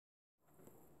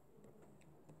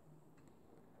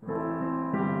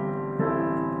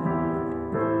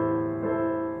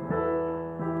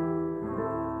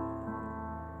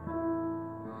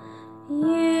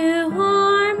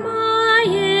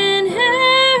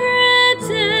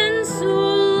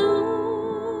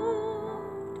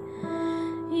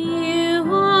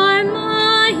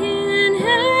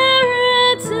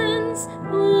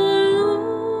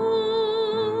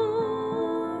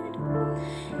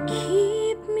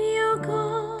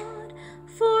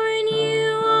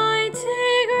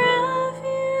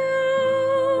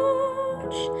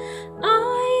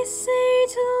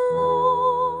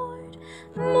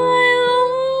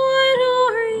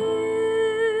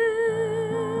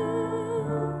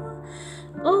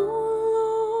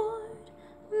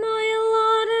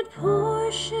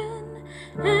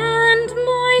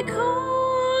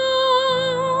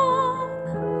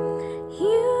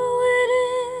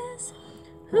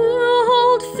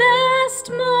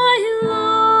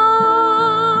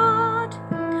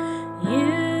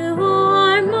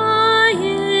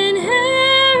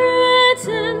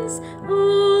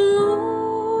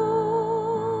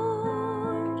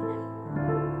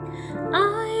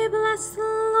I bless the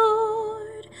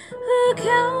Lord who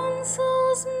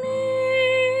counsels me.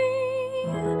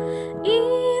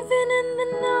 Even in the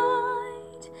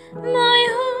night, my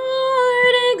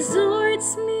heart exhorts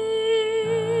me.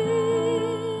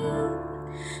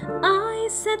 I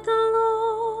set the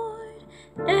Lord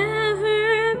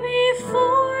ever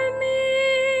before me.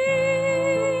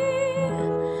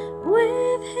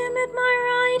 With him at my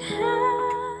right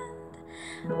hand,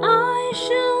 I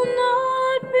shall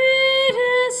not be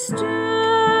disturbed.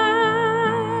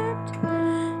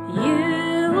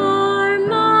 You are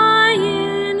my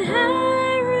inheritance,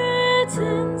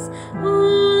 O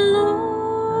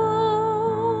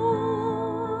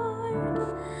Lord.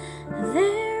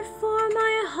 Therefore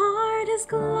my heart is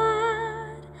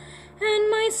glad, and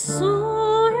my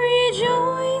soul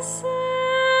rejoices.